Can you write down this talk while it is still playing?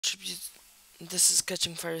This is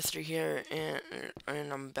Catching Fire 3 here,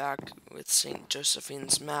 and I'm back with St.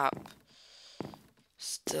 Josephine's map.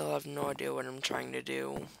 Still have no idea what I'm trying to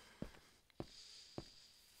do.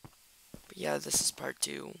 But yeah, this is part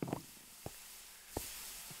 2.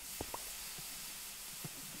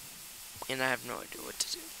 And I have no idea what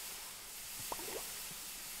to do.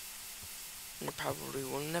 And I probably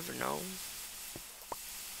will never know.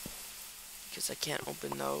 Because I can't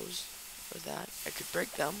open those or that. I could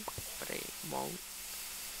break them, but I won't.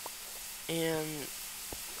 And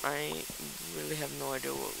I really have no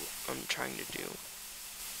idea what I'm trying to do.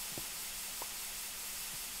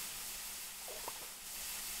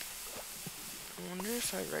 I wonder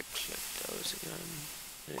if I right click those again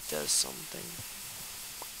and it does something.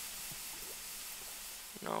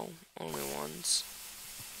 No, only once.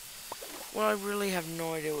 Well, I really have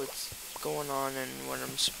no idea what's going on and what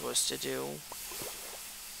I'm supposed to do.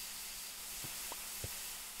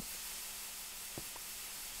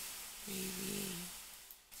 Maybe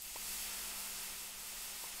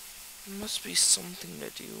there must be something to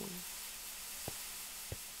do.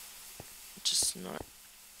 I'm just not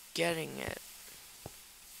getting it.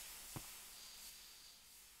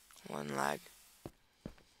 One lag.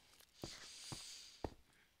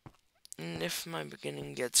 And if my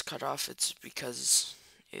beginning gets cut off, it's because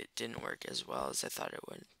it didn't work as well as I thought it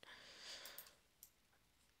would.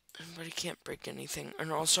 But I can't break anything.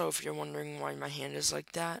 And also, if you're wondering why my hand is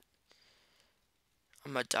like that,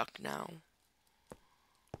 I'm a duck now.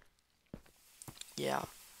 Yeah.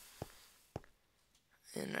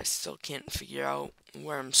 And I still can't figure out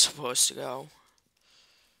where I'm supposed to go.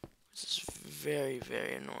 This is very,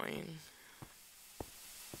 very annoying.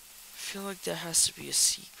 I feel like there has to be a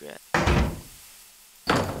secret.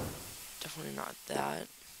 Definitely not that.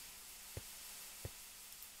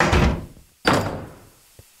 I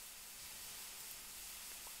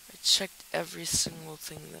checked every single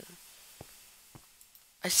thing that...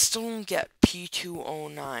 I still don't get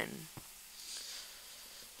P209.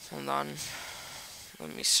 Hold on.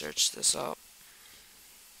 Let me search this up.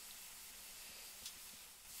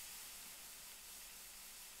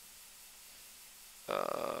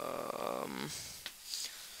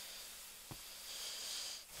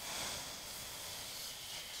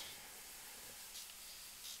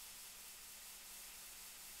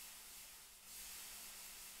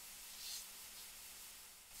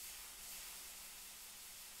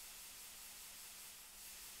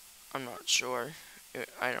 I'm not sure.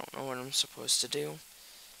 I don't know what I'm supposed to do.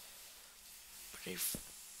 But I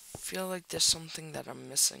feel like there's something that I'm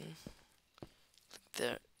missing.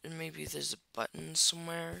 Maybe there's a button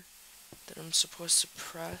somewhere that I'm supposed to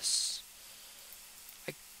press.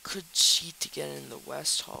 I could cheat to get in the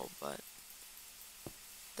West Hall, but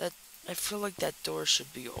I feel like that door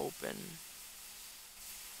should be open.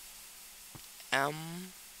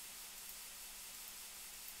 M.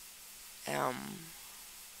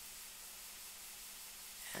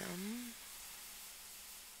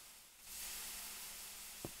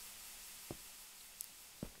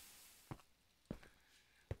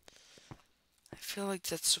 I feel like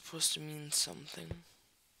that's supposed to mean something.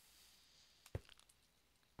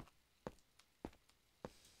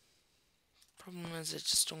 Problem is, I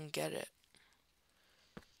just don't get it.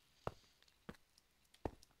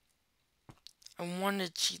 I want to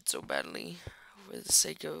cheat so badly for the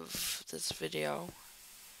sake of this video.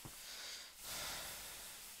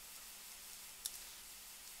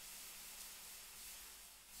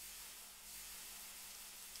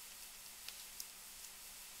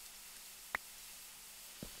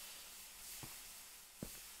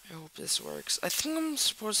 I hope this works. I think I'm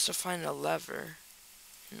supposed to find a lever.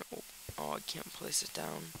 No. Oh, I can't place it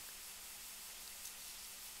down.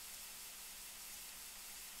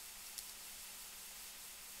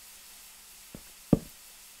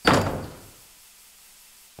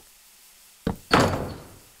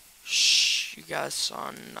 Shh, you guys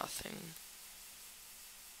saw nothing.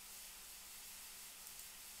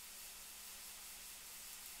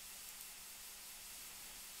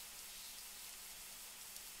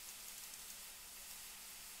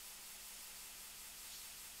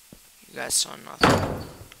 You guys saw nothing.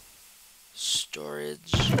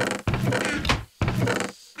 Storage.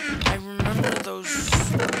 I remember those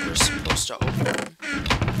were supposed to open.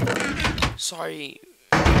 Sorry,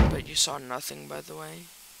 but you saw nothing, by the way.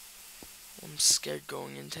 I'm scared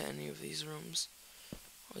going into any of these rooms.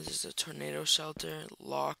 Oh, there's a tornado shelter.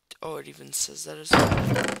 Locked. Oh, it even says that as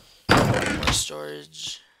well. More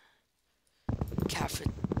storage.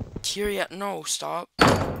 Cafeteria. No, stop.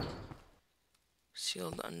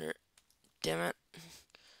 Sealed under. Damn it.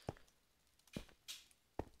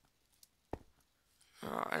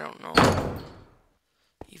 I don't know.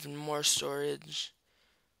 Even more storage.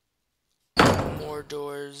 More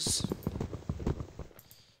doors.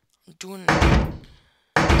 I'm doing...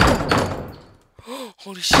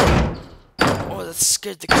 Holy shit. Oh, that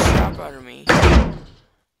scared the crap out of me.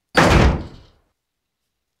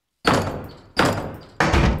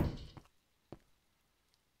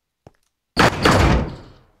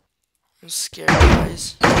 I'm scared,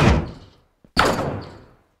 guys.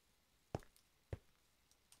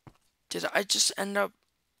 Did I just end up...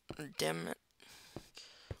 Damn it.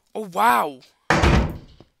 Oh, wow. I'm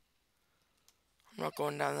not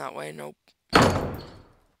going down that way, nope.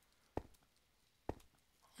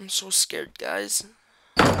 I'm so scared, guys.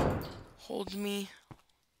 Hold me.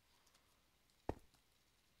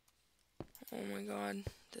 Oh my god.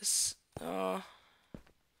 This...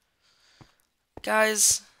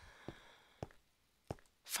 Guys.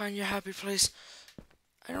 Find your happy place.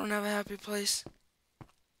 I don't have a happy place.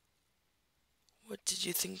 What did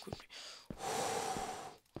you think would be...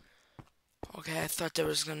 Okay, I thought there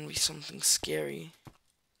was gonna be something scary.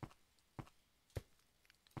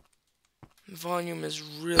 The volume is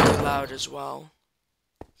really loud as well.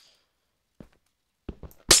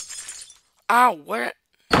 Ow, what?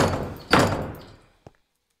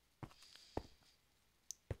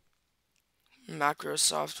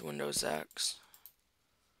 Microsoft Windows X.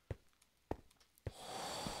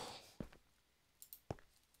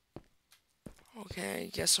 Okay, I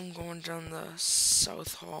guess I'm going down the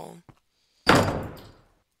south hall.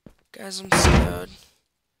 Guys, I'm scared.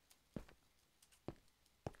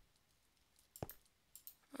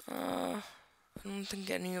 I don't think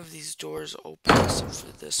any of these doors open except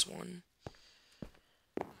for this one.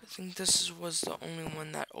 I think this was the only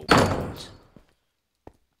one that opened.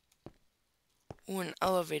 Ooh, an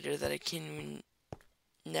elevator that I can't even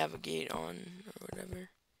navigate on, or whatever.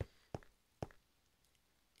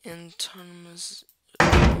 Autonomous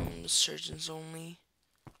surgeons only.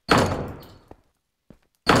 I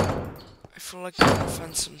feel like I'm gonna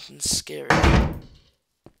find something scary.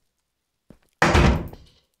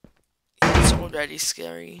 It's already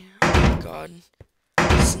scary. Oh my god.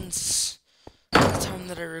 Since the time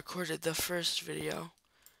that I recorded the first video,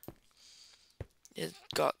 it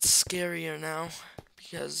got scarier now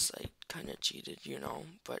because I kinda cheated, you know,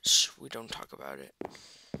 but shh, we don't talk about it.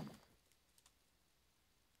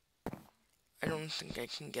 I don't think I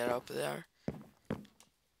can get up there.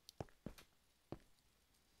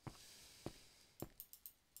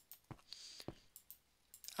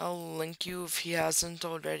 I'll link you if he hasn't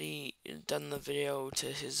already done the video to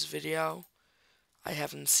his video. I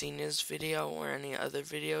haven't seen his video or any other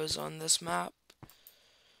videos on this map,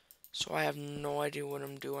 so I have no idea what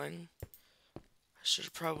I'm doing. I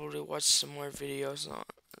should probably watch some more videos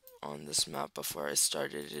on this map before I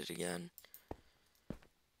started it again.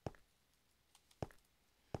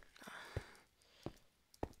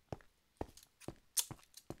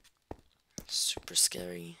 Super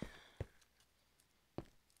scary.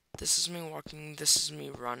 This is me walking, this is me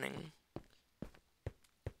running.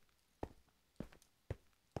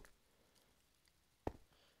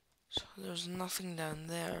 So there's nothing down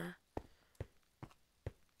there.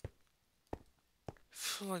 I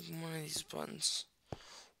feel like one of these buttons.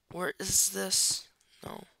 Where is this?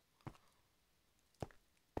 No.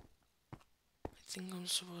 I think I'm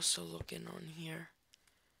supposed to look in on here.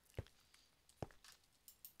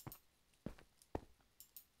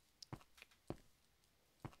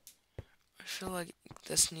 I feel like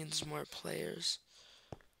this needs more players.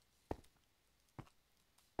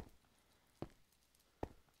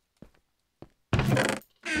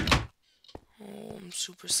 Oh, I'm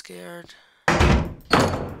super scared.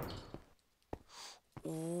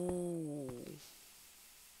 Ooh.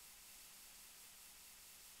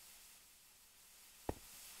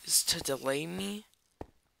 Is to delay me?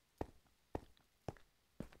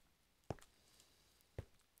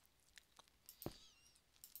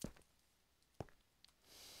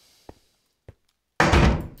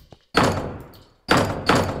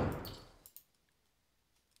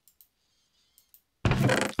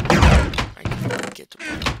 I can't get to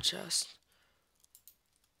my chest.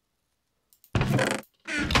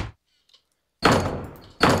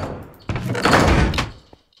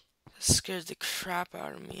 That scared the crap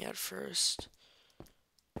out of me at first.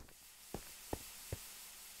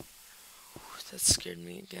 Ooh, that scared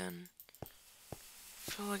me again.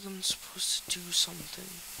 I feel like I'm supposed to do something.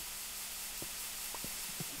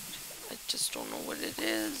 I just don't know what it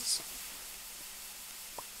is.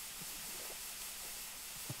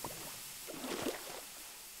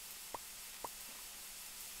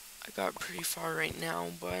 I got pretty far right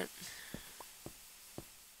now, but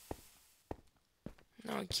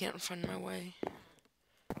I can't find my way.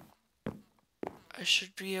 I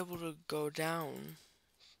should be able to go down.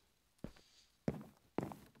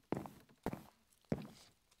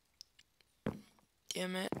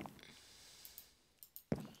 Damn it.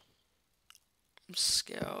 I'm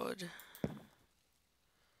scared.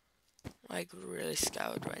 Like, really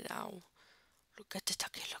scared right now. Look at the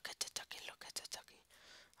tucky, look at the tucky, look at the tucky.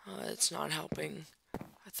 It's not helping.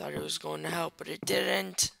 I thought it was going to help, but it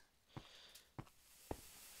didn't.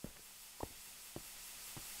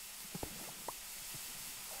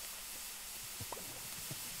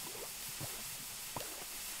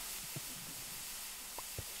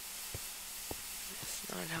 It's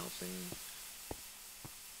not helping.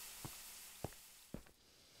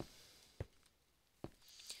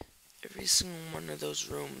 Every single one of those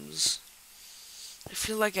rooms, I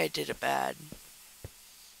feel like I did it bad.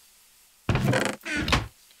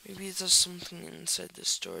 Maybe there's something inside the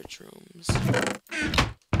storage rooms.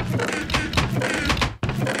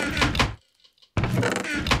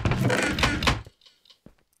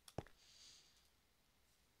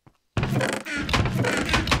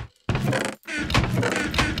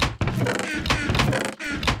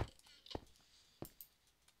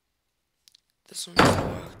 This one's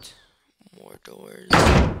locked. More doors.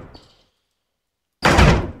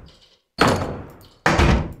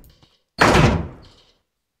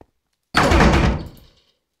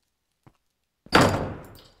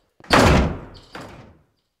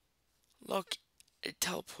 Look, it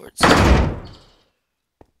teleports. I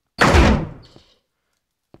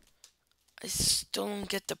still don't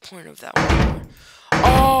get the point of that one.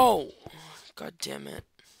 Oh! God damn it.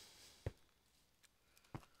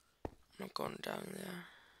 I'm not going down there.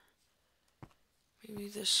 Maybe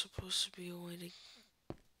there's supposed to be a way to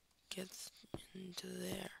get into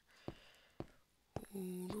there.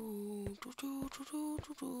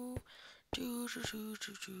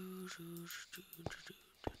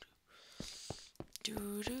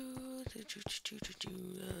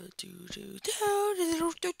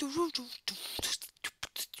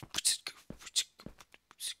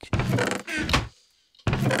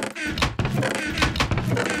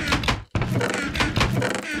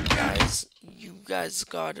 Guys, you guys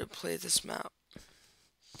gotta play this map.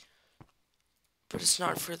 But it's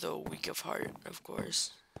not for the weak of heart, of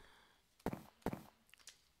course.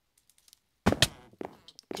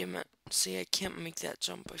 Damn it. See, I can't make that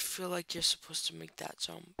jump. I feel like you're supposed to make that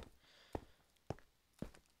jump.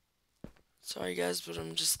 Sorry guys, but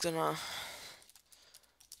I'm just gonna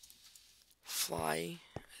fly.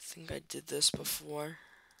 I think I did this before.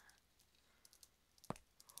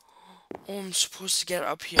 Oh, I'm supposed to get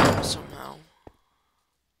up here somehow.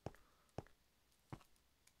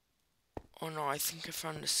 Oh no, I think I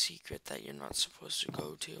found a secret that you're not supposed to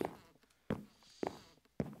go to.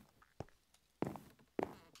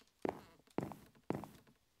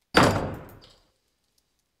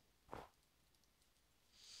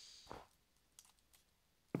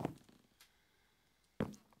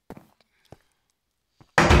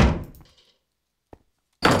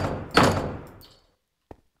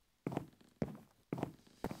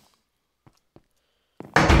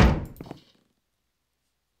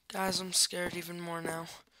 Guys, I'm scared even more now.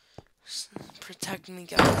 Protect me,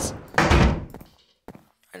 guys.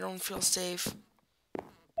 I don't feel safe.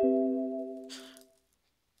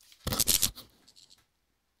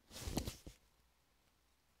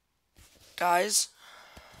 Guys,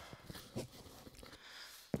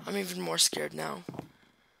 I'm even more scared now.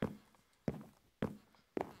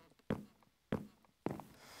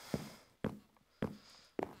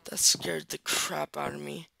 That scared the crap out of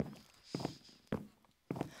me.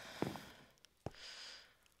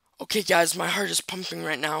 Okay guys, my heart is pumping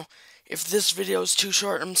right now. If this video is too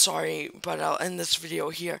short, I'm sorry, but I'll end this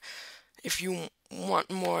video here. If you want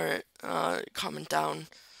more, comment down,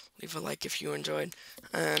 leave a like if you enjoyed,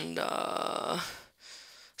 and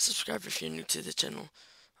subscribe if you're new to the channel.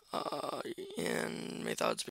 And may the odds be